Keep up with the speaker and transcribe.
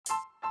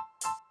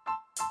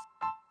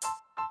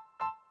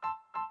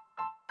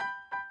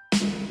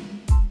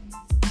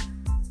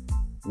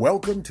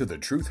Welcome to the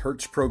Truth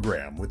Hurts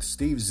program with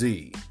Steve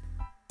Z.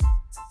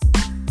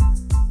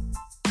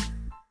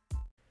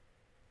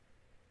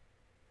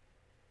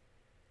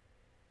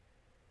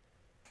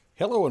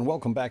 Hello and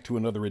welcome back to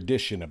another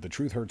edition of the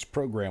Truth Hurts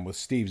program with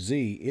Steve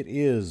Z. It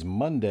is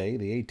Monday,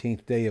 the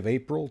 18th day of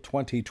April,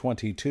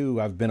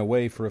 2022. I've been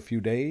away for a few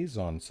days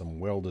on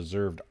some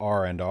well-deserved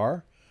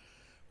R&R.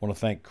 I want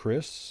to thank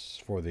Chris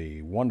for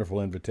the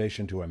wonderful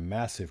invitation to a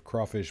massive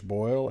crawfish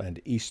boil and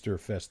Easter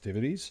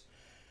festivities.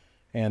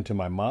 And to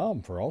my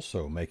mom for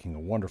also making a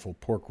wonderful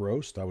pork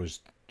roast. I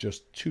was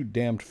just too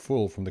damned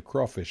full from the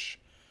crawfish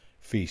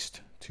feast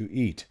to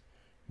eat.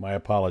 My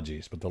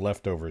apologies, but the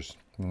leftovers,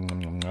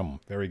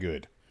 very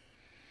good.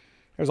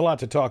 There's a lot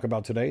to talk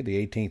about today,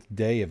 the 18th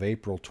day of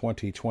April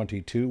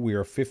 2022. We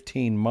are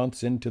 15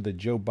 months into the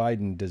Joe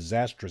Biden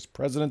disastrous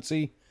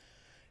presidency,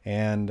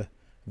 and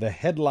the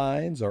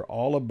headlines are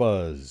all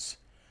abuzz.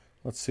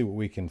 Let's see what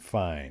we can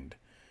find.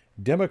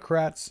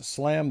 Democrats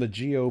slam the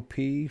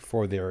GOP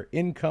for their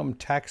income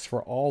tax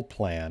for all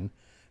plan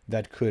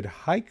that could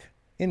hike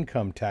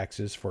income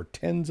taxes for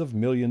tens of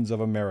millions of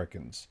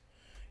Americans.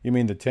 You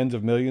mean the tens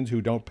of millions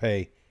who don't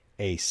pay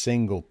a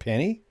single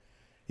penny?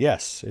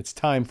 Yes, it's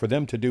time for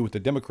them to do what the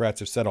Democrats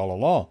have said all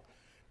along.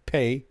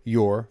 Pay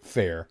your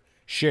fair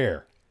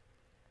share.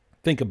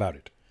 Think about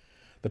it.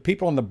 The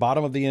people on the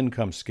bottom of the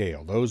income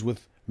scale, those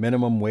with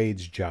minimum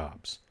wage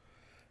jobs,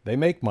 they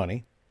make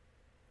money.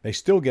 They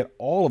still get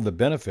all of the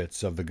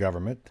benefits of the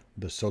government,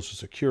 the Social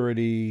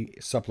Security,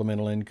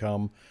 supplemental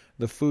income,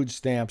 the food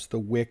stamps, the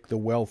WIC, the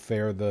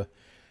welfare, the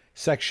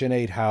Section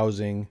 8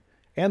 housing,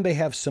 and they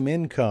have some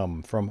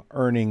income from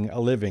earning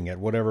a living at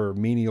whatever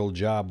menial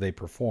job they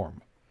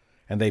perform.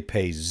 And they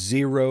pay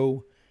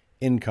zero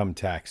income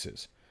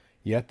taxes.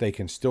 Yet they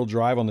can still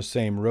drive on the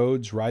same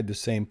roads, ride the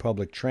same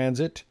public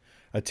transit,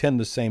 attend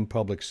the same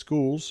public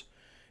schools,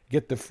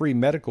 get the free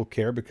medical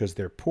care because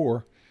they're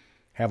poor,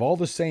 have all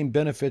the same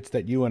benefits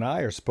that you and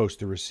I are supposed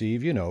to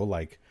receive,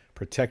 like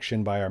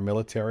protection by our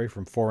military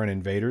from foreign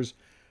invaders,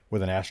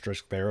 with an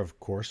asterisk there, of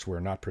course. We're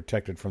not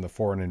protected from the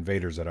foreign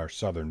invaders at our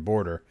southern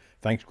border.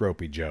 Thanks,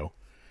 Gropey Joe.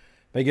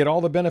 They get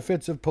all the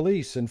benefits of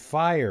police and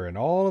fire and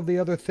all of the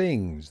other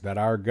things that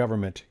our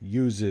government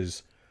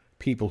uses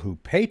people who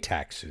pay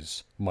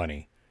taxes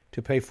money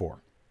to pay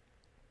for.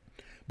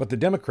 But the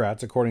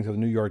Democrats, according to the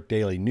New York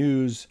Daily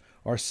News,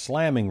 are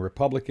slamming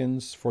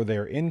Republicans for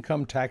their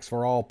income tax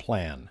for all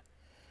plan.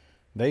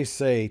 They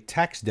say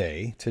tax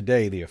day,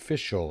 today the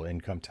official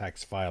income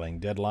tax filing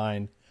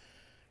deadline,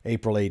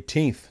 April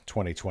 18th,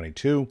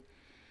 2022.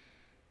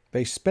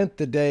 They spent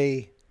the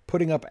day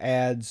putting up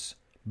ads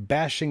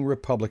bashing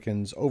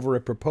Republicans over a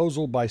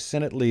proposal by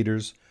Senate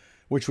leaders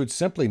which would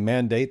simply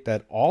mandate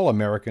that all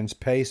Americans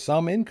pay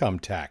some income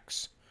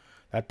tax.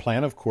 That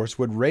plan, of course,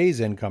 would raise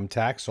income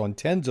tax on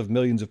tens of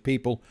millions of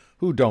people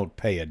who don't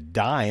pay a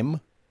dime.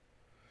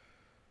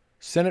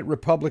 Senate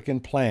Republican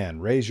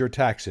plan, raise your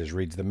taxes,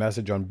 reads the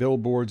message on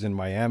billboards in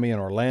Miami and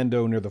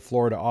Orlando near the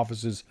Florida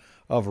offices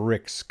of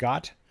Rick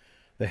Scott,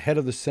 the head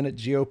of the Senate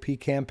GOP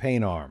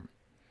campaign arm.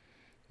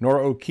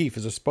 Nora O'Keefe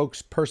is a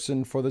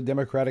spokesperson for the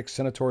Democratic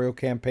Senatorial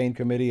Campaign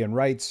Committee and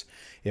writes,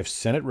 if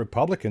Senate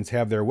Republicans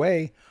have their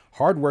way,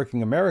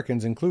 hardworking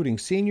Americans, including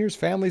seniors,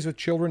 families with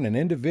children, and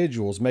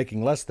individuals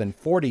making less than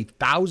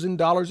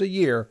 $40,000 a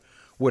year,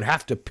 would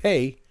have to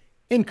pay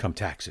income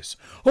taxes.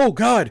 Oh,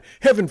 God,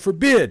 heaven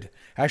forbid!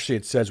 Actually,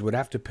 it says would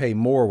have to pay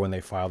more when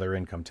they file their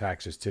income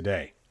taxes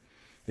today.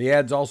 The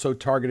ads also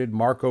targeted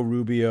Marco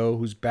Rubio,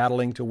 who's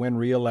battling to win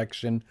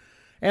re-election,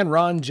 and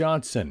Ron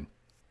Johnson,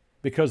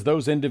 because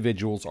those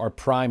individuals are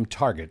prime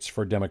targets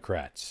for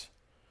Democrats.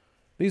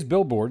 These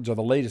billboards are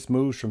the latest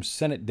moves from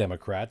Senate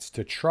Democrats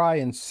to try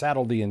and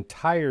saddle the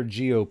entire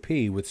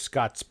GOP with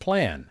Scott's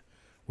plan,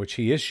 which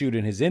he issued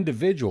in his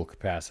individual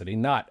capacity,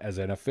 not as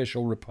an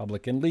official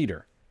Republican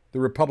leader. The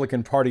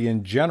Republican Party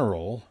in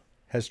general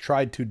has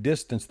tried to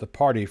distance the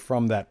party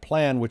from that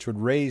plan, which would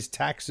raise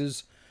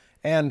taxes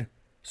and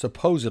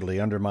supposedly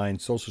undermine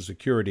Social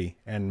Security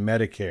and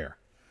Medicare.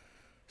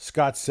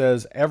 Scott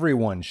says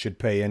everyone should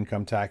pay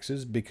income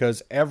taxes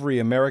because every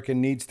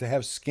American needs to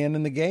have skin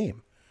in the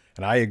game.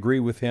 And I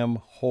agree with him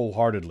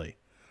wholeheartedly.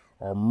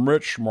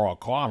 Mitch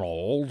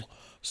McConnell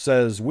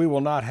says we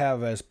will not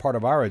have as part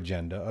of our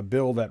agenda a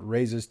bill that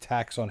raises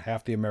tax on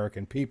half the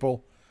American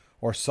people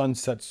or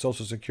sunsets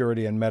Social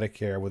Security and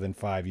Medicare within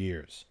 5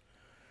 years.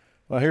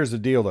 Well, here's the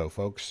deal, though,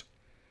 folks.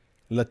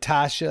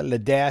 Latasha,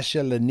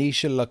 LaDasha,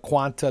 Lanisha,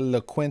 LaQuanta,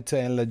 LaQuinta,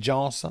 and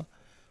LaJohnson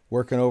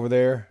working over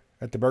there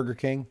at the Burger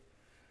King.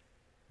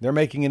 They're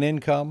making an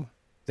income.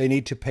 They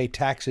need to pay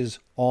taxes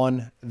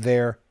on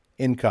their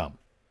income.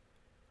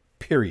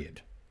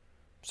 Period.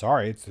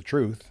 Sorry, it's the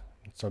truth.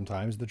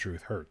 Sometimes the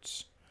truth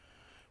hurts.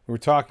 We were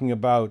talking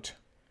about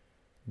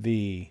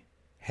the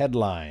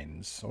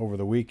headlines over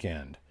the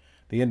weekend.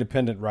 The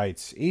Independent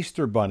writes,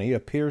 Easter Bunny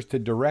appears to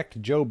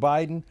direct Joe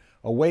Biden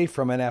away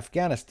from an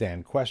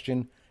Afghanistan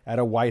question at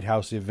a White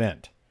House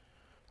event.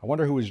 I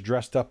wonder who was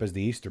dressed up as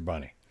the Easter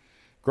Bunny.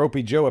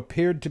 Gropey Joe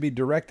appeared to be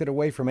directed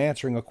away from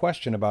answering a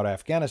question about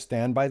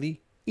Afghanistan by the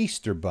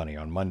Easter Bunny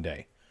on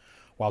Monday.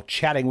 While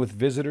chatting with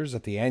visitors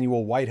at the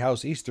annual White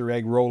House Easter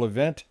egg roll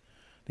event,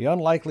 the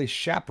unlikely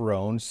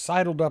chaperone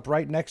sidled up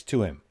right next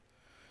to him.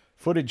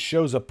 Footage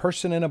shows a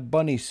person in a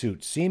bunny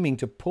suit seeming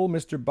to pull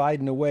Mr.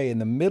 Biden away in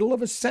the middle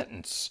of a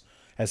sentence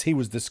as he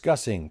was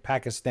discussing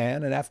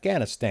Pakistan and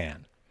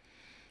Afghanistan.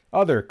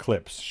 Other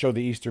clips show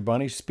the Easter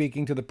Bunny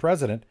speaking to the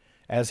president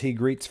as he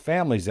greets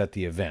families at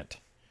the event.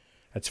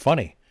 That's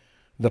funny.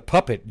 The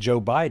puppet,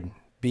 Joe Biden,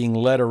 being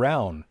led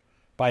around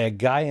by a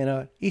guy in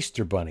an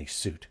Easter Bunny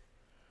suit.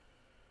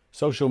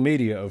 Social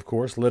media, of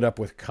course, lit up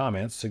with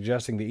comments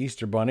suggesting the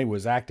Easter Bunny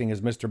was acting as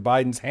Mr.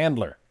 Biden's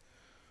handler.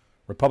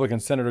 Republican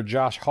Senator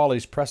Josh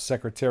Hawley's press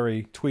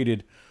secretary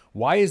tweeted,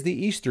 "Why is the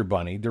Easter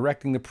Bunny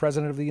directing the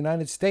President of the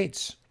United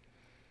States?"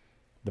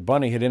 The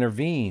bunny had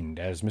intervened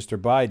as Mr.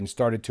 Biden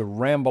started to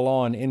ramble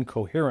on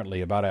incoherently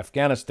about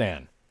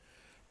Afghanistan.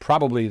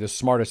 Probably the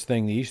smartest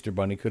thing the Easter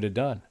Bunny could have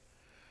done.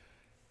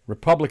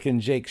 Republican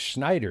Jake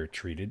Schneider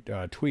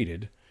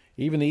tweeted,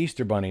 "Even the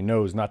Easter Bunny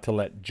knows not to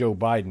let Joe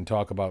Biden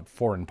talk about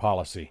foreign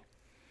policy."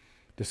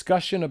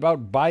 Discussion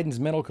about Biden's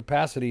mental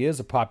capacity is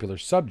a popular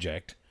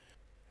subject,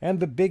 and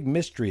the big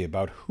mystery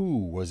about who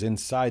was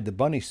inside the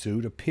bunny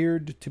suit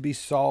appeared to be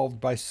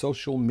solved by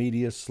social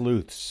media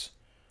sleuths.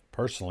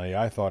 Personally,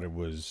 I thought it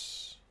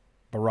was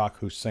Barack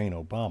Hussein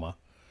Obama.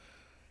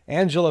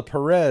 Angela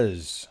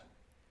Perez,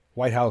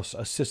 White House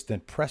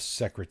Assistant Press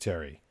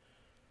Secretary,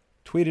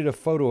 tweeted a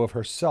photo of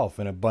herself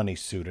in a bunny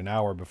suit an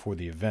hour before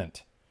the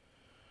event.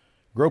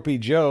 Gropey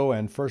Joe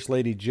and First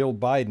Lady Jill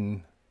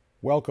Biden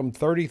welcomed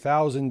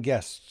 30,000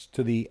 guests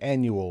to the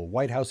annual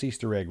White House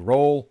Easter egg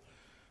roll,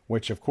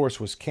 which of course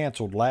was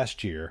canceled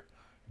last year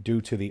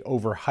due to the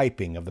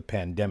overhyping of the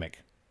pandemic.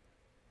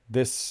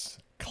 This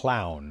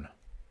clown,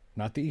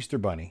 not the Easter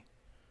Bunny,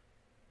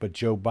 but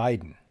Joe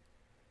Biden,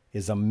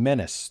 is a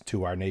menace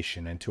to our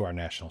nation and to our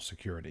national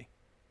security.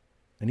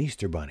 An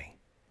Easter Bunny.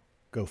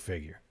 Go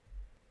figure.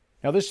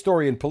 Now, this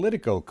story in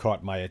Politico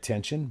caught my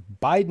attention.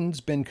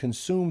 Biden's been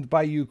consumed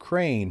by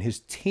Ukraine.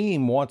 His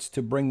team wants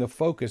to bring the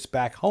focus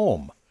back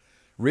home.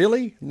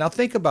 Really? Now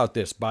think about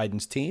this,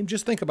 Biden's team.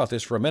 Just think about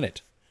this for a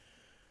minute.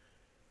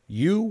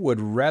 You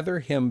would rather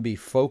him be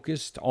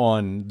focused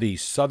on the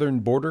southern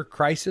border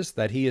crisis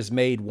that he has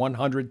made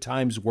 100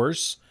 times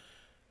worse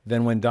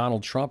than when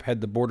Donald Trump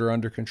had the border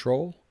under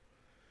control?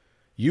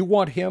 You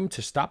want him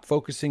to stop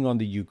focusing on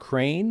the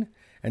Ukraine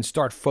and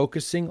start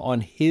focusing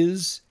on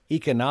his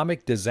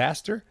economic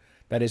disaster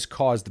that has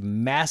caused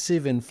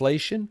massive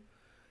inflation,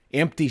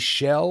 empty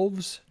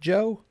shelves,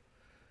 Joe,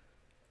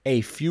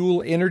 a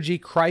fuel energy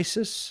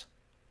crisis,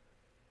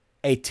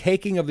 a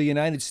taking of the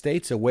United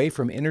States away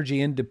from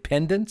energy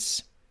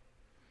independence?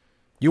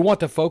 You want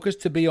the focus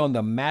to be on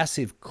the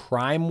massive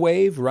crime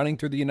wave running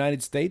through the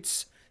United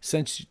States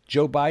since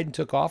Joe Biden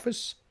took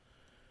office?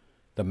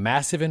 The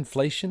massive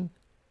inflation?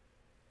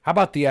 How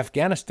about the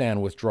Afghanistan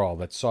withdrawal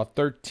that saw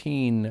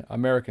 13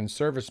 American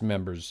service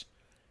members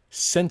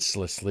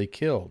senselessly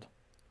killed?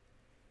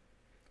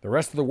 The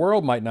rest of the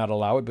world might not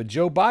allow it, but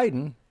Joe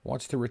Biden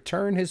wants to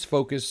return his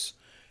focus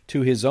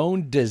to his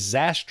own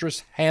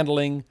disastrous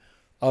handling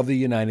of the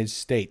United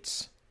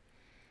States.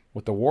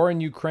 With the war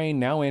in Ukraine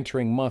now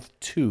entering month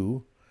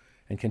 2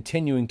 and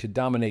continuing to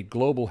dominate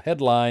global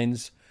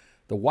headlines,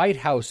 the White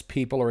House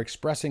people are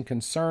expressing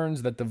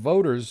concerns that the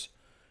voters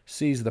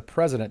sees the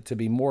president to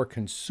be more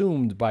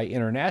consumed by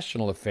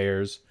international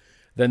affairs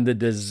than the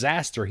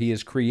disaster he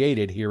has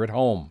created here at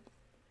home.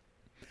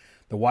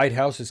 The White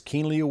House is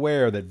keenly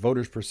aware that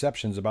voters'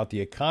 perceptions about the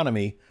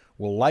economy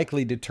will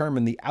likely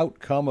determine the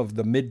outcome of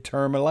the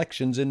midterm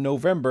elections in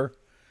November,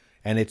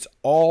 and it's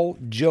all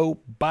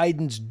Joe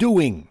Biden's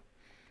doing.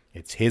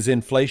 It's his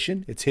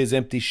inflation, it's his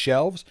empty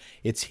shelves,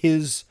 it's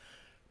his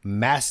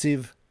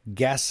massive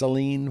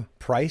gasoline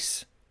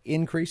price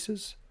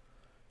increases.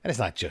 And it's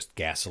not just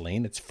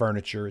gasoline, it's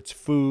furniture, it's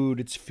food,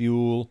 it's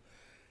fuel,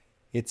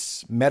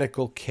 it's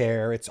medical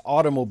care, it's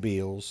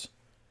automobiles.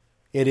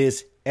 It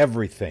is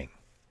everything.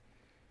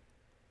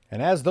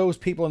 And as those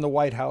people in the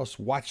White House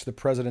watch the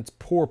president's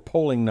poor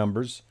polling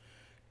numbers,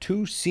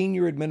 2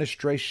 senior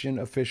administration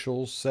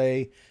officials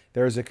say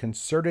there is a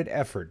concerted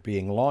effort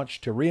being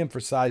launched to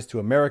reemphasize to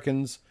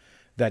Americans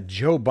that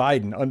Joe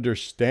Biden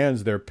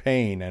understands their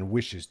pain and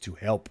wishes to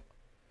help.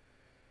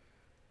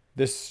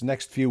 This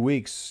next few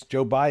weeks,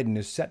 Joe Biden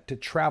is set to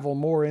travel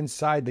more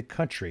inside the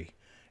country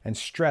and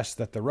stress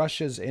that the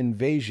Russia's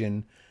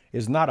invasion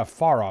is not a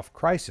far-off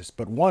crisis,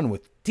 but one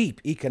with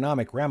deep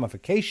economic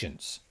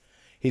ramifications.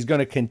 He's going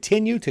to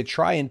continue to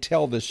try and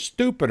tell the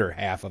stupider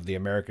half of the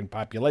American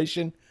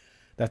population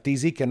that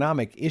these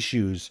economic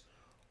issues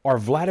are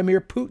Vladimir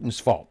Putin's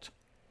fault,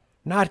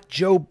 not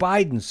Joe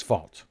Biden's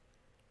fault.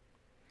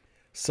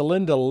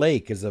 Celinda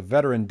Lake is a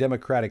veteran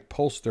Democratic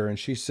pollster, and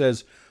she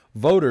says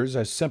voters,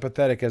 as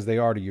sympathetic as they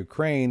are to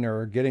Ukraine,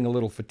 are getting a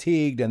little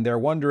fatigued, and they're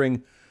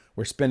wondering,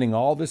 we're spending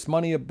all this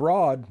money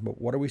abroad, but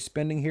what are we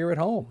spending here at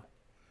home?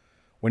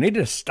 We need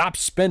to stop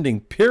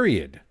spending,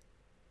 period,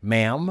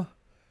 ma'am.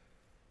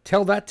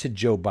 Tell that to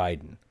Joe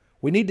Biden.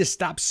 We need to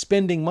stop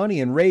spending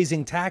money and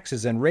raising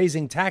taxes and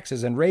raising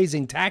taxes and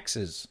raising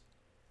taxes.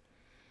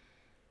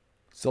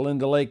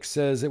 Celinda Lake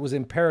says it was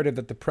imperative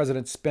that the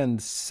president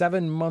spend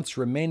 7 months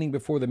remaining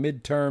before the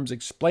midterms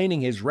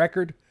explaining his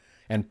record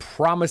and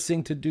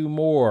promising to do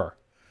more.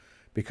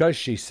 Because,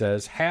 she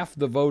says, half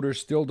the voters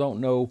still don't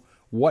know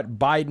what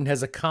Biden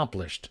has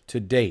accomplished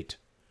to date.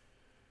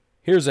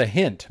 Here's a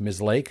hint,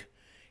 Ms. Lake.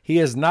 He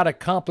has not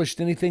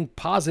accomplished anything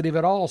positive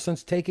at all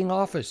since taking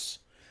office.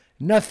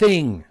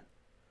 Nothing.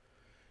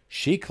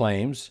 She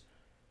claims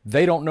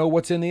they don't know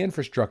what's in the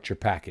infrastructure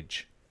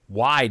package.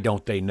 Why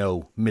don't they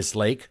know, Ms.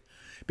 Lake?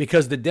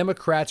 Because the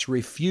Democrats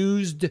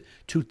refused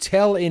to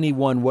tell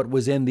anyone what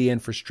was in the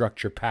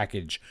infrastructure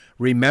package.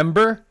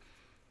 Remember?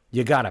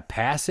 You got to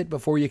pass it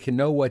before you can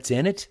know what's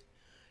in it.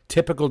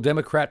 Typical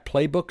Democrat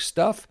playbook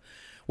stuff.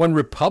 When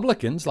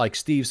Republicans like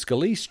Steve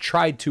Scalise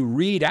tried to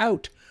read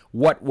out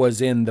what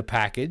was in the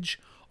package,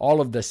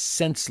 all of the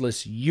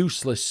senseless,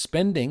 useless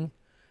spending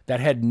that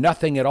had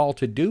nothing at all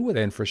to do with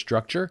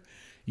infrastructure,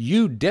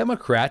 you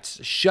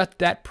Democrats shut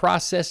that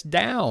process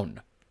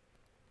down.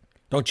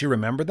 Don't you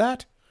remember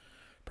that?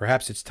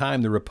 Perhaps it's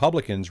time the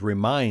Republicans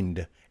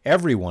remind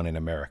everyone in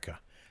America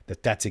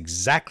that that's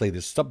exactly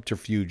the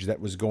subterfuge that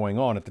was going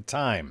on at the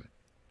time.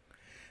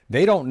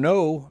 They don't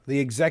know the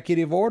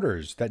executive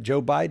orders that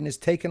Joe Biden has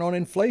taken on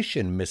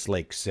inflation, Ms.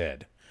 Lake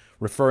said,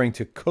 referring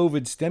to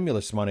COVID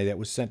stimulus money that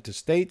was sent to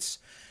states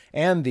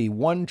and the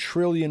 $1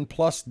 trillion+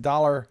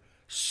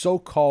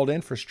 so-called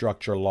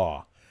infrastructure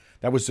law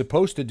that was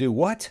supposed to do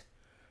what?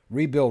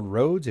 Rebuild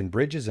roads and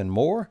bridges and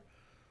more?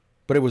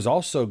 But it was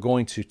also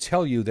going to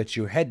tell you that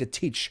you had to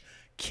teach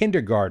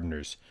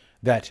kindergartners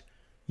that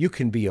you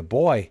can be a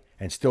boy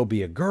and still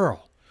be a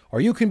girl,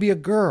 or you can be a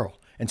girl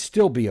and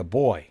still be a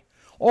boy,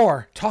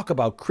 or talk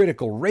about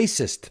critical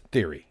racist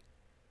theory.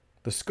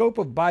 The scope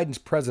of Biden's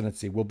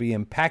presidency will be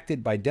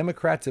impacted by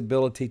Democrats'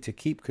 ability to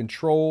keep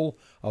control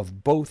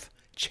of both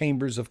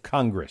chambers of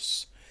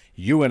Congress.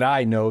 You and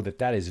I know that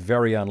that is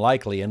very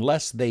unlikely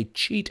unless they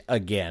cheat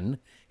again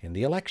in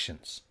the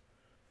elections.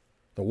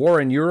 The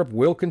war in Europe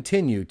will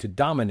continue to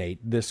dominate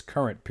this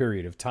current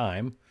period of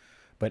time,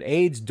 but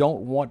aides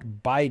don't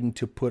want Biden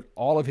to put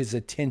all of his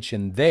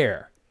attention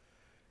there.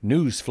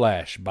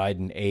 Newsflash,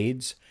 Biden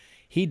aides.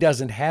 He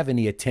doesn't have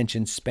any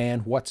attention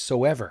span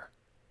whatsoever.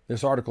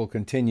 This article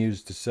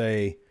continues to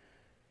say,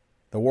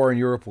 the war in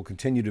Europe will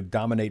continue to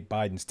dominate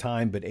Biden's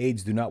time, but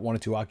aides do not want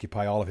it to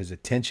occupy all of his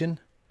attention.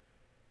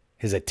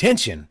 His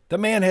attention? The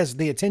man has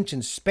the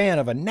attention span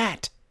of a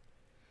gnat.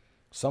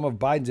 Some of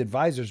Biden's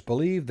advisors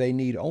believe they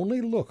need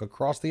only look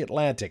across the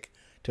Atlantic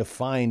to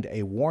find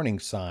a warning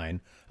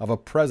sign of a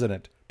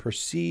president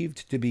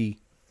perceived to be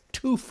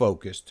too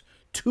focused,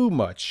 too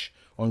much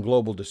on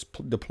global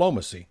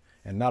diplomacy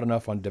and not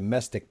enough on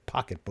domestic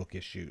pocketbook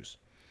issues.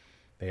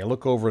 They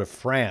look over to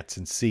France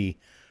and see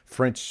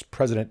French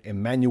President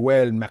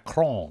Emmanuel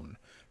Macron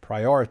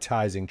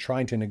prioritizing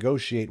trying to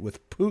negotiate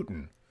with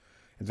Putin,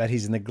 and that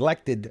he's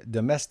neglected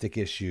domestic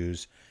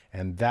issues,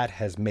 and that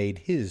has made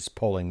his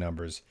polling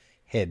numbers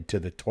head to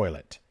the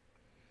toilet.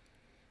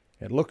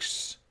 It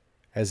looks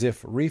as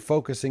if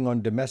refocusing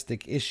on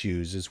domestic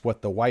issues is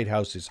what the White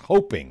House is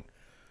hoping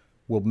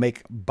will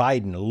make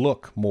Biden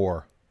look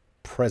more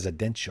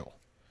presidential.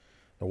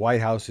 The White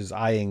House is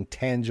eyeing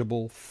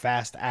tangible,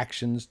 fast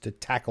actions to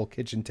tackle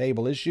kitchen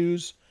table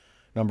issues.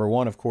 Number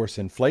one, of course,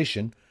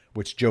 inflation,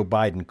 which Joe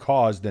Biden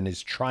caused and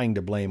is trying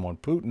to blame on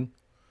Putin.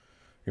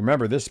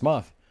 Remember, this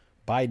month,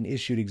 Biden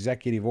issued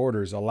executive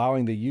orders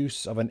allowing the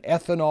use of an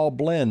ethanol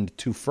blend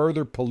to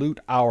further pollute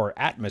our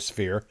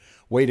atmosphere.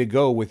 Way to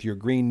go with your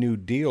Green New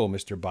Deal,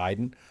 Mr.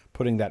 Biden,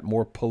 putting that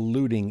more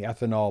polluting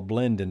ethanol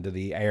blend into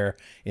the air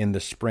in the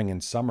spring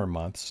and summer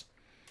months.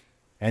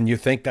 And you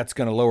think that's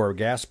going to lower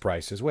gas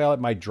prices. Well, it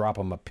might drop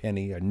them a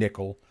penny, a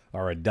nickel,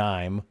 or a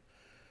dime.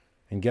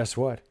 And guess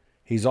what?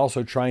 He's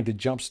also trying to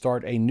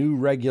jumpstart a new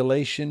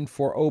regulation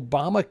for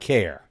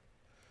Obamacare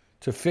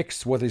to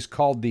fix what is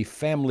called the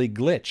family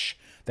glitch,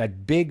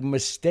 that big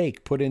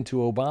mistake put into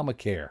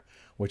Obamacare,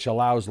 which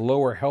allows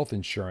lower health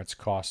insurance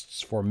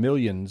costs for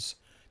millions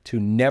to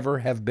never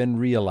have been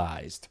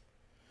realized.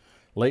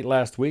 Late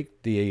last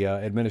week, the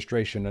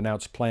administration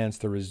announced plans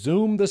to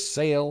resume the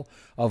sale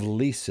of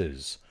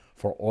leases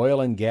for oil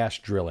and gas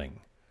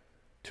drilling.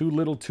 Too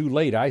little, too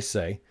late, I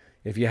say.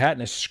 If you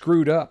hadn't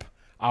screwed up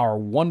our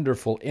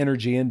wonderful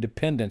energy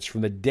independence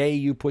from the day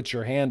you put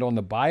your hand on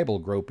the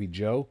Bible, Gropey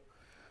Joe,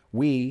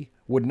 we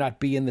would not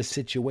be in the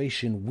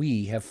situation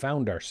we have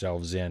found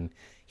ourselves in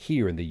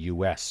here in the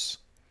U.S.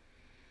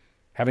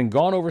 Having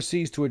gone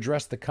overseas to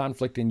address the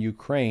conflict in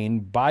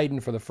Ukraine,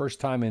 Biden, for the first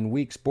time in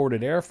weeks,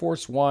 boarded Air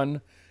Force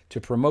One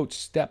to promote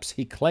steps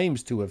he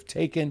claims to have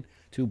taken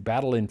to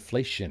battle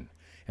inflation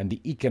and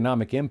the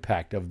economic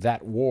impact of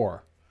that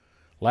war.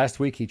 Last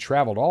week, he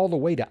traveled all the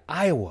way to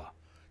Iowa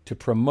to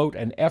promote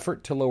an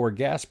effort to lower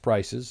gas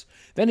prices.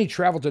 Then he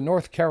traveled to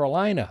North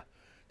Carolina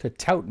to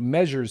tout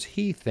measures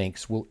he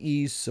thinks will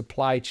ease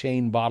supply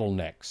chain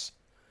bottlenecks.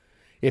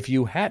 If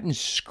you hadn't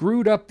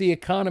screwed up the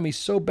economy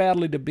so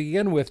badly to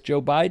begin with,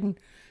 Joe Biden,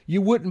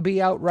 you wouldn't be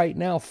out right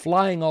now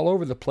flying all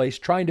over the place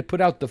trying to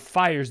put out the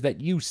fires that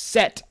you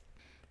set.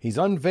 He's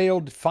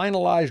unveiled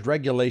finalized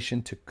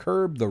regulation to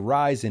curb the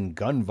rise in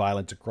gun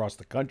violence across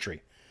the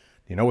country.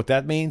 You know what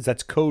that means?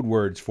 That's code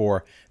words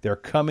for they're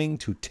coming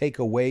to take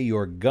away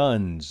your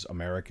guns,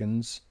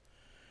 Americans.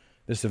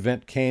 This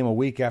event came a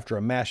week after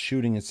a mass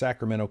shooting in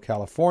Sacramento,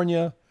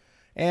 California,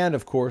 and,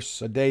 of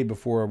course, a day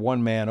before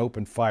one man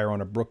opened fire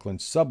on a Brooklyn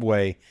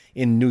subway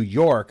in New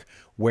York,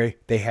 where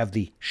they have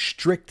the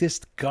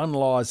strictest gun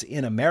laws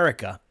in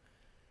America.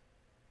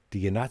 Do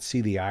you not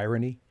see the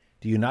irony?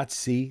 Do you not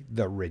see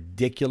the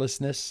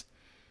ridiculousness?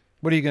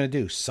 What are you going to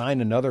do?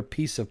 Sign another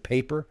piece of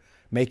paper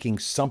making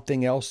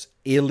something else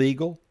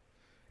illegal?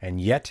 And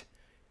yet,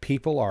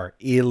 people are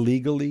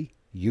illegally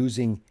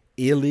using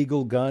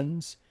illegal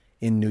guns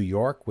in New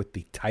York with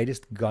the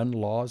tightest gun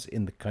laws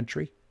in the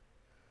country?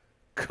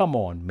 Come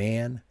on,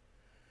 man.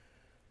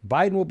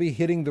 Biden will be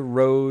hitting the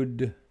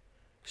road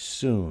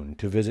soon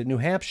to visit New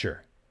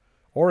Hampshire,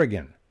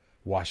 Oregon,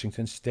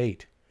 Washington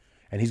State,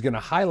 and he's going to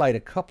highlight a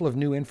couple of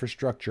new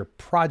infrastructure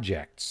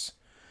projects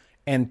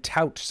and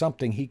tout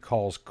something he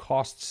calls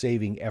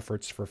cost-saving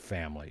efforts for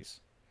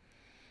families.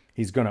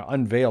 He's going to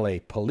unveil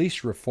a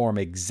police reform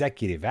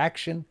executive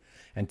action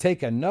and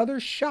take another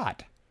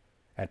shot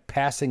at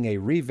passing a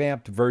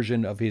revamped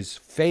version of his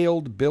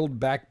failed Build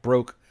Back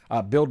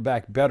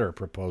Better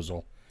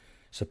proposal,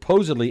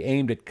 supposedly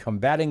aimed at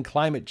combating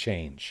climate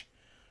change.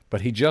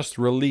 But he just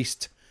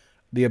released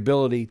the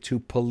ability to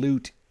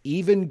pollute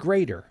even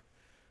greater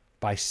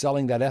by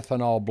selling that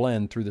ethanol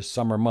blend through the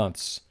summer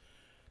months.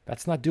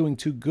 That's not doing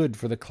too good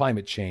for the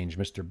climate change,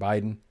 Mr.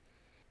 Biden.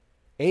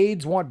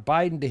 Aides want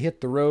Biden to hit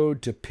the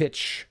road to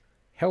pitch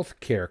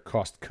healthcare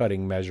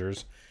cost-cutting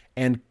measures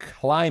and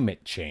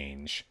climate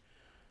change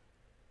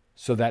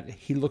so that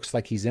he looks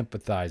like he's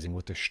empathizing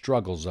with the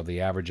struggles of the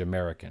average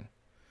American.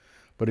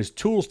 But his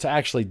tools to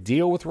actually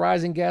deal with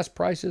rising gas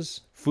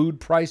prices,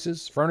 food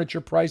prices, furniture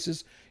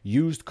prices,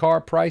 used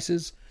car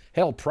prices,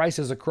 hell,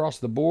 prices across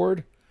the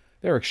board,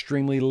 they're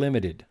extremely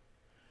limited.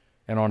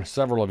 And on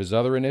several of his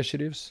other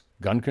initiatives,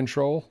 gun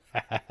control,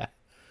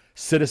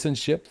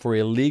 citizenship for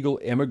illegal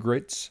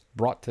immigrants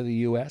brought to the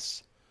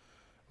U.S.,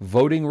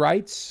 voting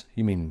rights,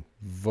 you mean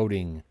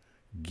voting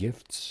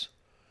gifts?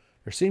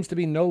 There seems to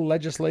be no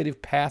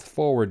legislative path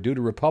forward due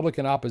to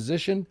Republican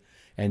opposition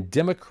and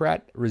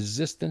Democrat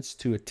resistance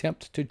to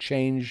attempt to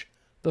change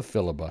the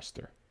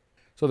filibuster.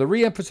 So the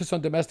re-emphasis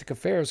on domestic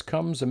affairs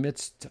comes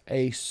amidst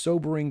a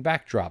sobering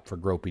backdrop for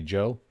Gropey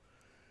Joe.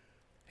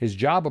 His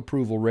job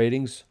approval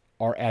ratings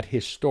are at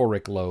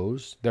historic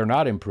lows. They're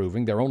not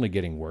improving. They're only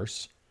getting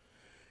worse.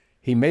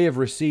 He may have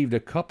received a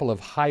couple of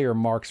higher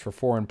marks for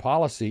foreign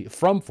policy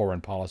from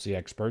foreign policy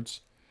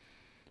experts.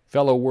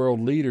 Fellow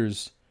world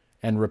leaders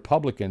and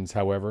Republicans,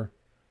 however,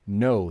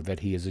 know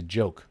that he is a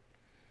joke.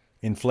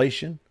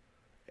 Inflation,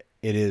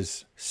 it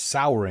is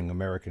souring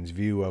Americans'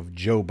 view of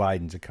Joe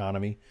Biden's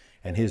economy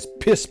and his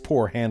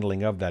piss-poor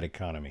handling of that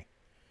economy.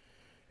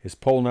 His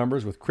poll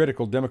numbers with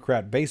critical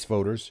Democrat base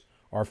voters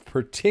are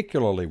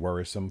particularly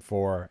worrisome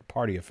for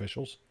party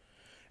officials.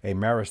 A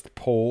Marist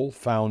poll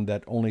found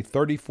that only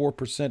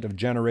 34% of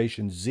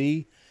Generation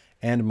Z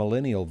and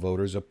millennial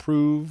voters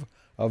approve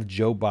of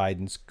Joe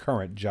Biden's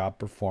current job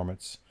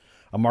performance.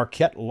 A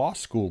Marquette Law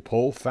School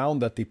poll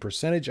found that the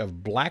percentage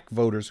of black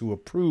voters who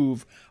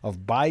approve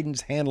of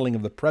Biden's handling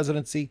of the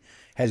presidency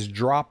has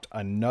dropped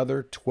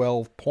another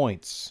 12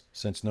 points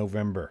since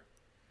November.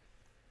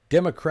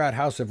 Democrat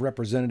House of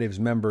Representatives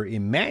member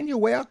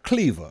Emanuel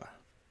Cleaver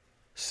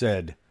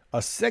said,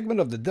 "A segment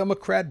of the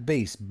Democrat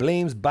base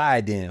blames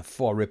Biden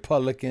for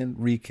Republican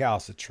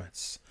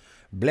recalcitrance.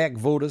 Black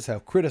voters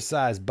have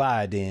criticized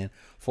Biden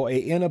for an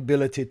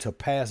inability to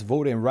pass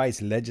voting rights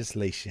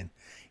legislation.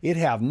 It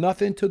have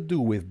nothing to do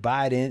with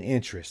Biden's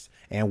interest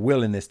and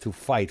willingness to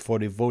fight for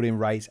the Voting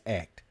Rights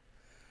Act."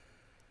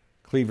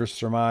 Cleaver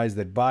surmised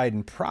that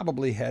Biden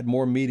probably had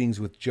more meetings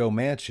with Joe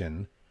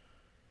Manchin,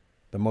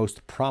 the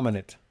most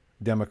prominent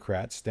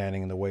Democrat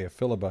standing in the way of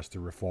filibuster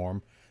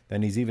reform,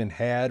 than he's even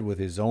had with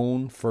his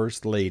own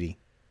First Lady.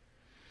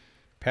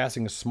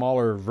 Passing a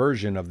smaller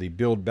version of the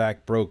Build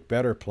Back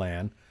Better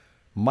plan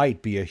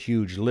might be a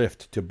huge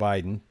lift to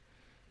Biden,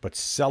 but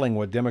selling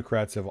what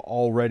Democrats have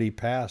already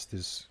passed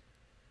is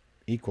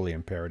equally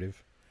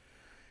imperative.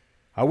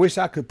 "I wish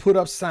I could put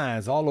up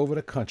signs all over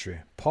the country.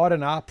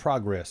 Pardon our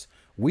progress.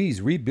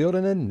 We's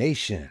rebuilding a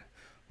nation.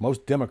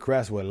 Most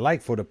Democrats would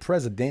like for the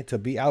president to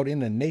be out in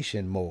the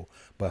nation more,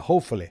 but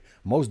hopefully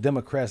most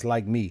Democrats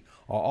like me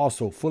are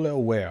also fully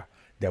aware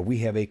that we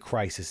have a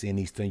crisis in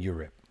Eastern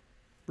Europe."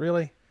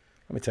 Really?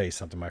 Let me tell you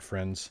something, my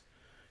friends.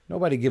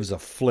 Nobody gives a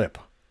flip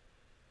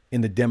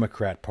in the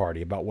Democrat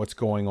Party about what's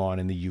going on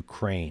in the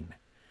Ukraine.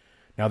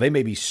 Now, they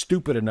may be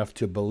stupid enough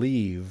to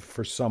believe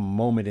for some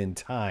moment in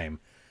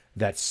time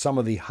that some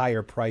of the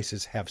higher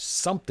prices have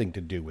something to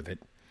do with it,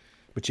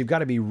 but you've got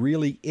to be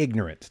really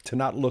ignorant to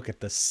not look at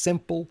the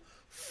simple,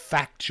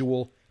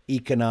 factual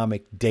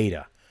economic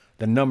data,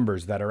 the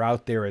numbers that are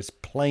out there as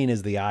plain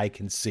as the eye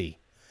can see.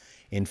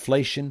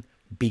 Inflation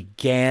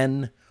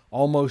began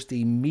almost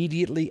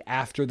immediately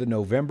after the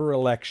November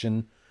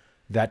election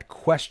that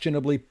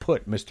questionably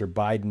put Mr.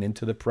 Biden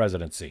into the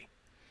presidency.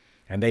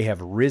 and they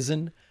have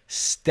risen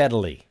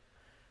steadily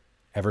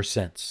ever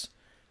since,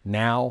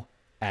 now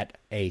at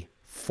a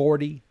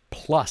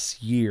 40-plus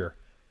year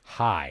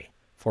high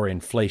for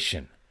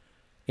inflation,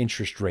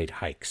 interest rate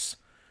hikes.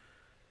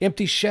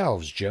 Empty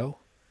shelves, Joe.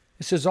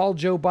 This is all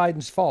Joe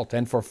Biden's fault,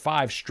 and for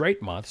 5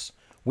 straight months,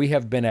 we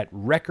have been at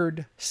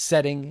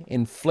record-setting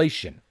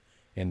inflation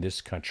in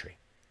this country.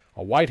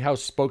 A White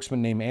House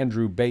spokesman named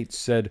Andrew Bates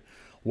said,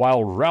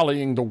 while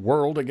rallying the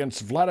world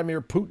against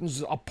Vladimir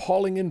Putin's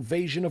appalling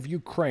invasion of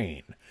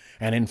Ukraine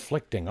and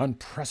inflicting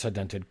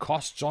unprecedented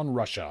costs on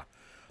Russia,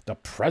 the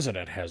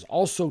president has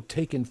also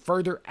taken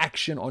further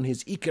action on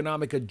his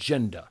economic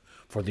agenda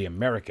for the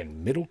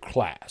American middle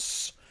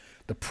class.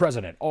 The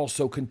president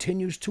also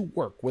continues to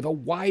work with a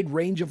wide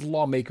range of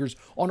lawmakers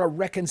on a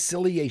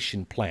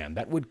reconciliation plan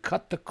that would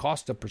cut the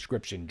cost of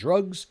prescription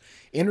drugs,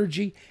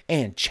 energy,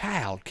 and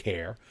child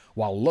care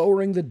while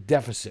lowering the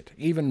deficit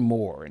even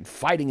more and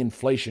fighting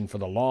inflation for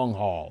the long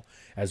haul,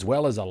 as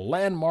well as a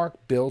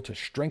landmark bill to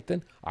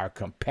strengthen our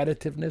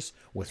competitiveness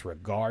with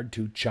regard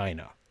to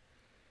China.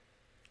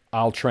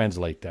 I'll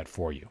translate that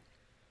for you.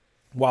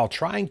 While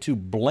trying to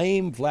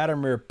blame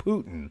Vladimir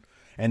Putin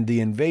and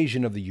the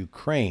invasion of the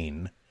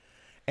Ukraine,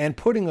 and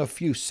putting a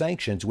few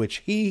sanctions, which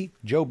he,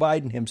 Joe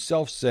Biden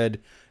himself, said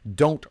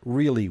don't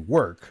really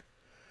work,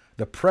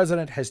 the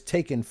president has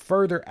taken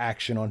further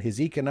action on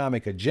his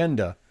economic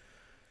agenda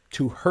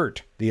to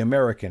hurt the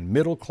American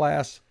middle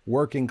class,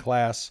 working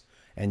class,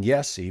 and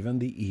yes, even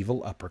the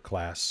evil upper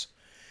class.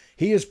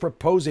 He is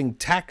proposing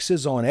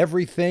taxes on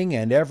everything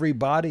and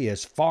everybody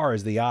as far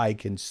as the eye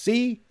can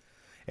see,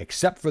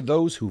 except for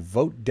those who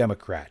vote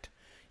Democrat.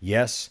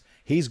 Yes,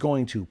 he's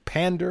going to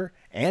pander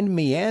and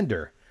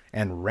meander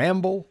and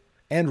ramble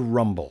and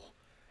rumble,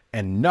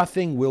 and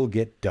nothing will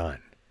get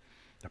done.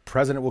 The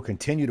president will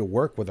continue to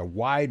work with a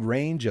wide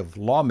range of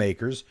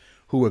lawmakers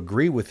who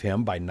agree with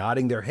him by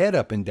nodding their head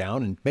up and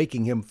down and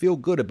making him feel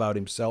good about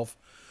himself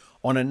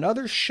on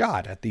another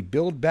shot at the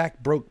Build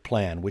Back Broke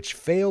plan, which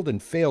failed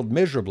and failed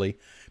miserably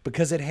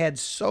because it had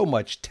so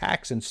much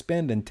tax and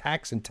spend and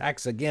tax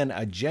again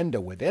agenda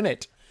within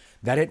it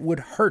that it would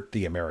hurt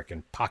the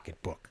American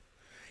pocketbook.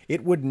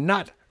 It would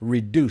not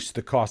reduce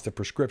the cost of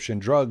prescription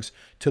drugs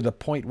to the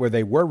point where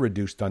they were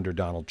reduced under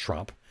Donald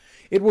Trump.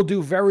 It will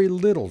do very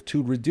little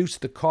to reduce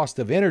the cost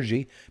of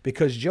energy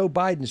because Joe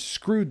Biden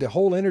screwed the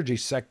whole energy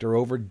sector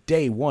over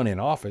day one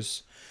in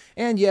office.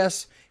 And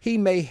yes, he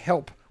may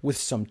help with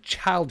some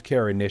child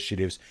care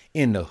initiatives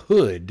in the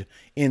hood,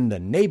 in the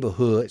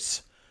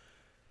neighborhoods,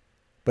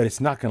 but it's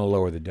not going to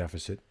lower the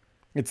deficit.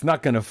 It's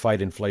not going to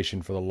fight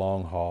inflation for the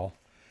long haul.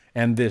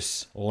 And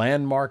this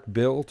landmark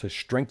bill to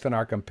strengthen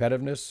our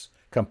competitiveness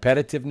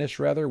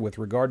with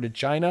regard to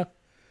China,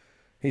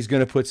 he's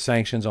going to put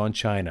sanctions on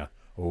China.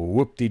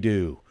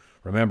 Whoop-de-doo.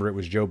 Remember, it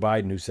was Joe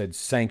Biden who said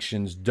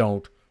sanctions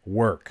don't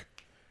work,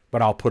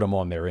 but I'll put them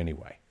on there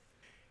anyway.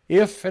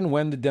 If and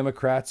when the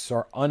Democrats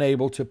are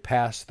unable to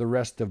pass the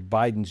rest of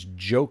Biden's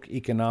joke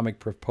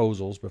economic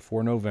proposals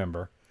before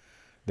November,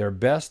 their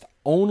best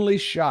only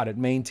shot at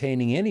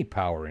maintaining any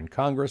power in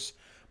Congress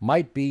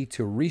might be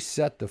to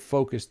reset the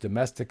focus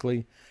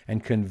domestically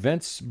and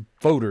convince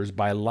voters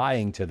by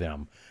lying to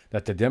them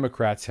that the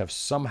Democrats have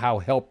somehow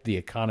helped the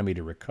economy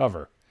to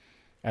recover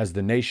as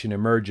the nation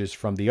emerges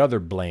from the other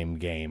blame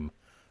game,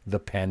 the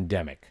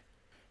pandemic.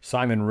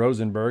 Simon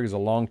Rosenberg is a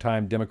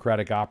longtime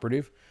Democratic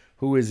operative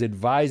who is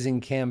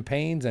advising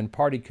campaigns and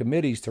party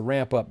committees to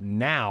ramp up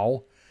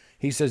now.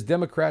 He says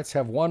Democrats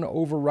have one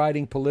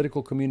overriding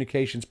political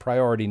communications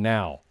priority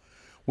now.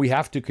 We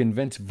have to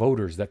convince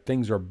voters that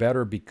things are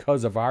better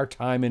because of our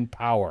time in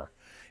power.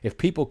 If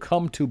people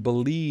come to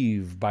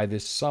believe by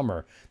this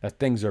summer that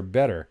things are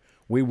better,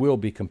 we will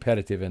be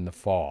competitive in the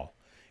fall.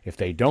 If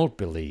they don't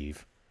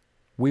believe,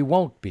 we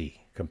won't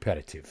be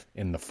competitive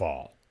in the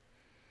fall.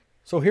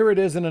 So here it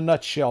is in a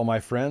nutshell, my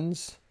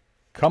friends.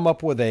 Come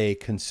up with a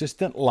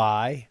consistent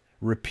lie,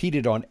 repeat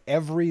it on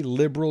every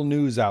liberal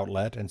news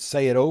outlet, and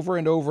say it over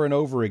and over and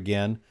over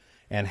again,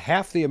 and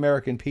half the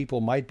American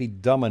people might be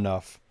dumb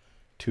enough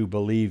to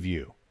believe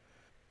you.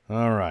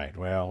 All right,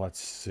 well, let's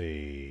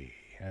see.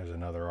 Here's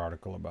another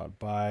article about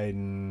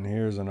Biden.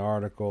 Here's an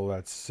article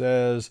that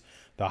says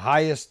the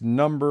highest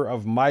number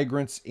of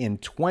migrants in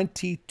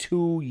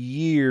 22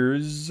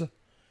 years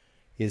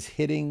is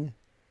hitting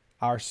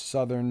our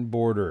southern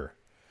border.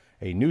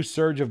 A new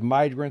surge of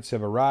migrants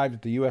have arrived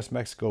at the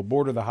U.S.-Mexico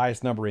border, the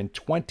highest number in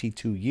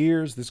 22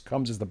 years. This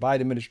comes as the Biden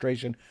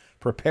administration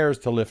prepares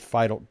to lift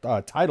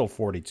Title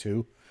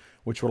 42,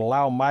 which would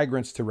allow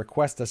migrants to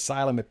request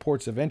asylum at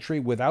ports of entry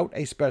without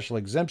a special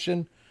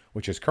exemption,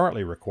 which is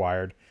currently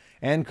required,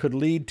 and could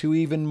lead to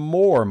even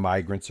more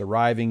migrants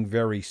arriving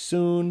very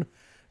soon.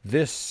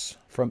 This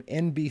from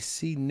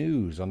NBC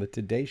News on the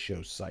Today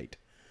Show site.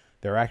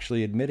 They're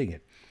actually admitting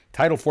it.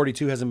 Title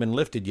 42 hasn't been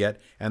lifted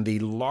yet, and the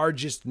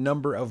largest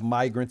number of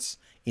migrants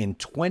in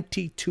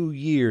 22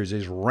 years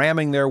is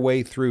ramming their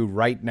way through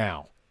right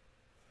now.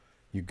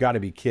 You've got to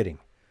be kidding.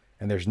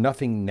 And there's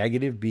nothing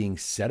negative being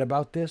said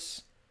about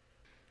this?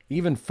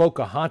 Even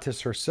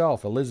Pocahontas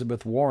herself,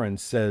 Elizabeth Warren,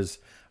 says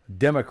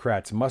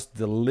Democrats must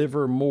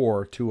deliver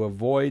more to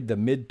avoid the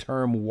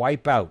midterm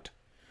wipeout.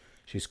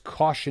 She's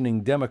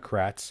cautioning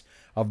Democrats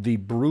of the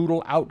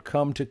brutal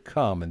outcome to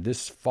come in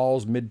this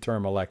fall's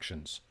midterm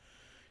elections.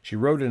 She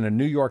wrote in a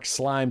New York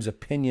Slimes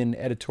opinion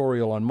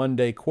editorial on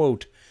Monday,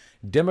 quote,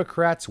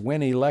 "Democrats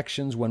win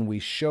elections when we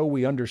show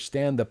we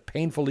understand the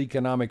painful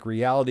economic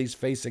realities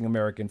facing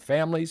American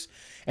families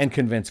and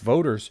convince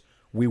voters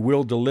we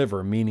will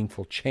deliver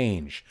meaningful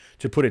change.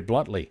 To put it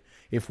bluntly,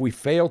 if we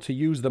fail to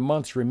use the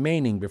months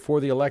remaining before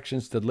the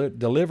elections to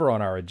deliver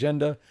on our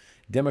agenda,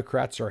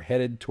 Democrats are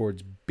headed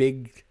towards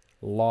big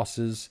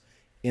losses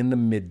in the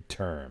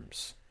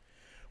midterms."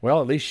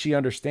 Well, at least she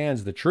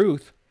understands the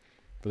truth.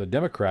 For the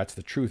Democrats,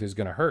 the truth is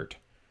going to hurt.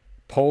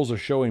 Polls are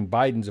showing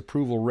Biden's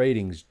approval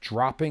ratings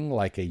dropping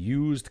like a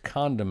used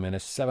condom in a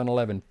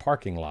 7-Eleven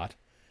parking lot.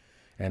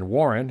 And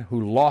Warren, who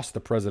lost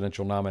the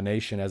presidential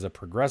nomination as a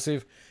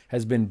progressive,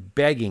 has been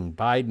begging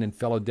Biden and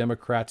fellow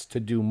Democrats to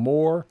do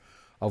more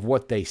of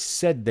what they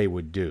said they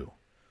would do.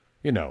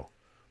 You know,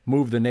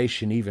 move the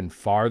nation even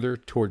farther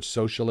towards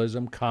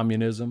socialism,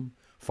 communism,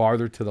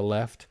 farther to the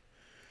left.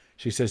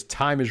 She says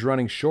time is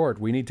running short.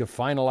 We need to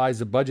finalize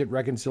the budget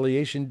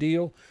reconciliation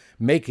deal,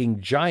 making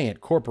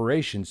giant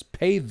corporations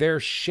pay their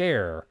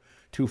share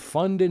to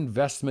fund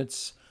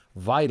investments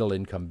vital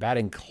in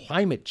combating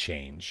climate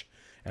change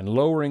and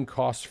lowering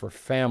costs for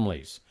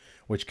families,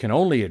 which can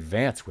only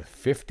advance with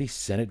 50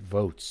 Senate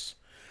votes.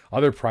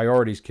 Other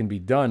priorities can be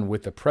done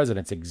with the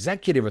president's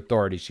executive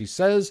authority. She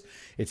says,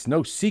 "It's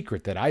no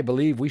secret that I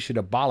believe we should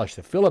abolish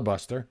the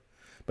filibuster.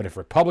 But if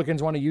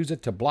Republicans want to use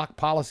it to block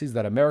policies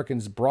that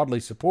Americans broadly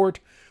support,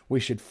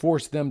 we should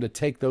force them to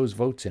take those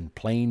votes in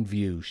plain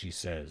view," she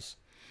says.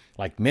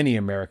 Like many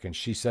Americans,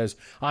 she says,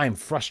 "I'm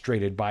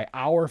frustrated by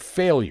our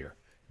failure,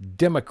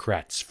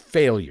 Democrats'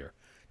 failure,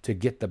 to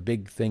get the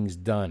big things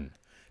done,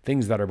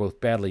 things that are both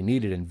badly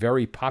needed and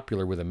very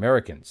popular with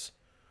Americans."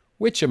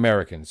 Which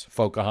Americans,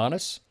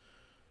 Pocahontas?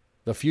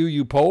 The few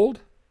you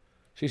polled?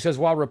 She says,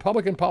 while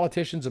Republican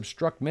politicians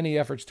obstruct many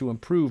efforts to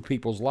improve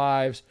people's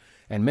lives,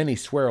 and many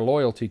swear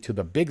loyalty to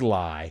the big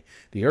lie,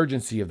 the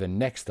urgency of the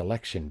next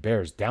election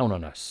bears down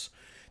on us.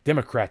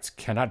 Democrats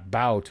cannot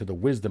bow to the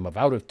wisdom of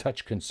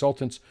out-of-touch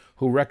consultants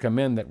who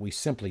recommend that we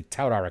simply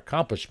tout our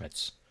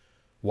accomplishments.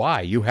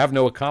 Why? You have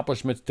no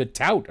accomplishments to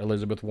tout,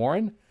 Elizabeth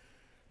Warren.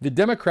 The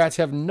Democrats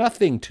have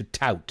nothing to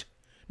tout,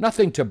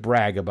 nothing to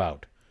brag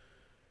about.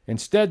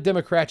 Instead,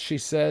 Democrats, she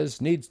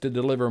says, needs to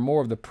deliver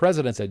more of the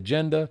president's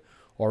agenda,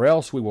 or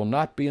else we will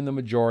not be in the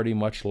majority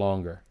much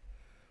longer.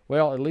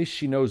 Well, at least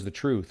she knows the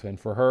truth, and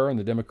for her and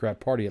the Democrat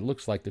Party, it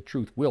looks like the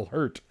truth will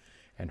hurt,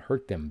 and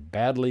hurt them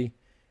badly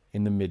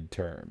in the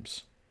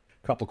midterms.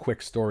 A couple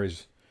quick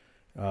stories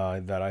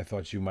that I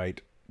thought you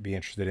might be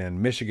interested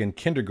in. Michigan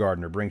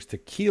kindergartner brings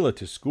tequila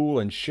to school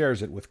and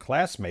shares it with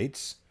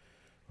classmates.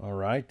 All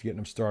right, getting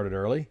them started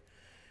early.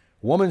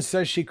 Woman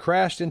says she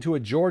crashed into a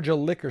Georgia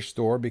liquor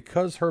store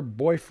because her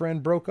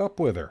boyfriend broke up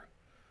with her.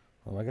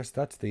 Well, I guess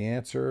that's the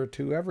answer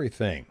to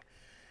everything.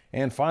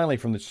 And finally,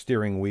 from the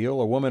steering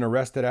wheel, a woman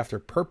arrested after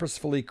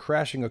purposefully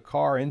crashing a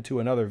car into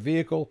another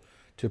vehicle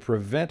to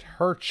prevent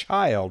her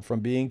child from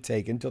being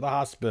taken to the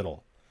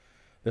hospital.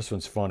 This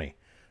one's funny.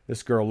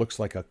 This girl looks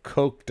like a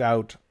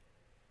coked-out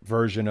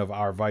version of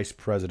our vice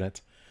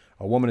president.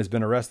 A woman has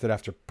been arrested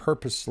after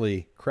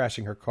purposely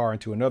crashing her car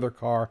into another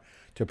car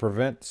to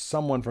prevent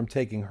someone from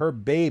taking her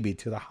baby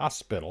to the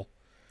hospital.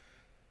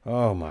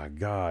 Oh, my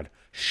God.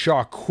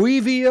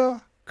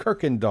 Sharquivia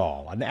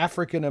Kirkendall, an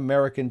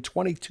African-American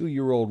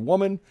 22-year-old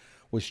woman,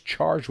 was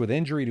charged with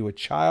injury to a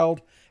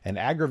child and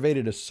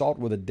aggravated assault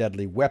with a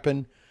deadly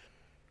weapon.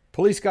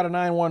 Police got a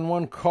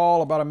 911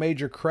 call about a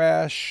major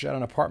crash at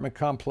an apartment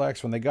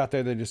complex. When they got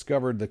there, they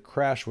discovered the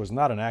crash was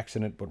not an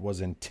accident but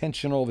was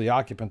intentional. The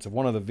occupants of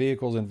one of the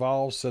vehicles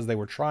involved says they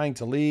were trying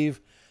to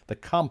leave the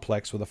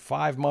complex with a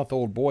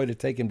 5-month-old boy to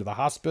take him to the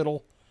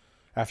hospital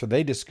after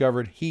they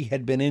discovered he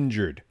had been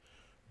injured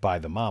by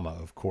the mama,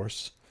 of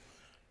course.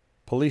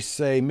 Police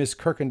say Ms.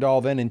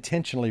 Kirkendall then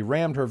intentionally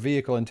rammed her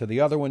vehicle into the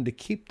other one to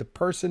keep the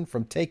person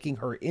from taking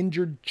her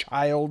injured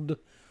child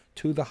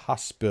to the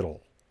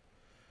hospital.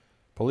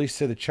 Police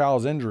say the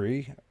child's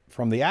injury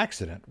from the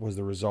accident was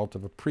the result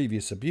of a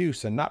previous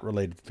abuse and not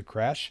related to the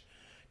crash.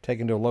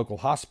 Taken to a local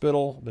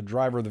hospital, the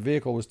driver of the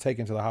vehicle was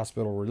taken to the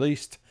hospital,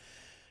 released.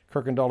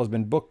 Kirkendall has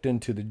been booked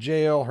into the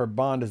jail. Her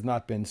bond has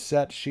not been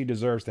set. She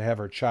deserves to have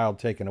her child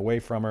taken away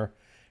from her.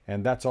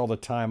 And that's all the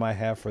time I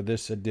have for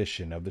this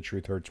edition of the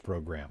Truth Hurts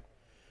program.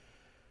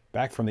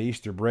 Back from the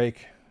Easter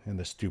break, and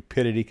the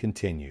stupidity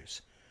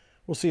continues.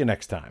 We'll see you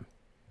next time.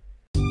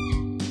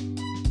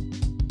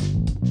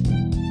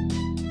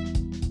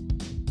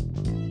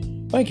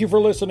 Thank you for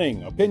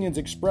listening. Opinions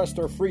expressed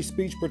are free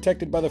speech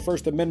protected by the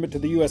First Amendment to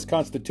the U.S.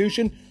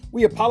 Constitution.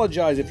 We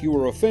apologize if you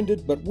were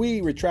offended, but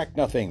we retract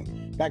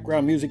nothing.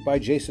 Background music by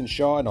Jason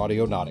Shaw and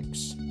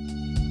Audionautics.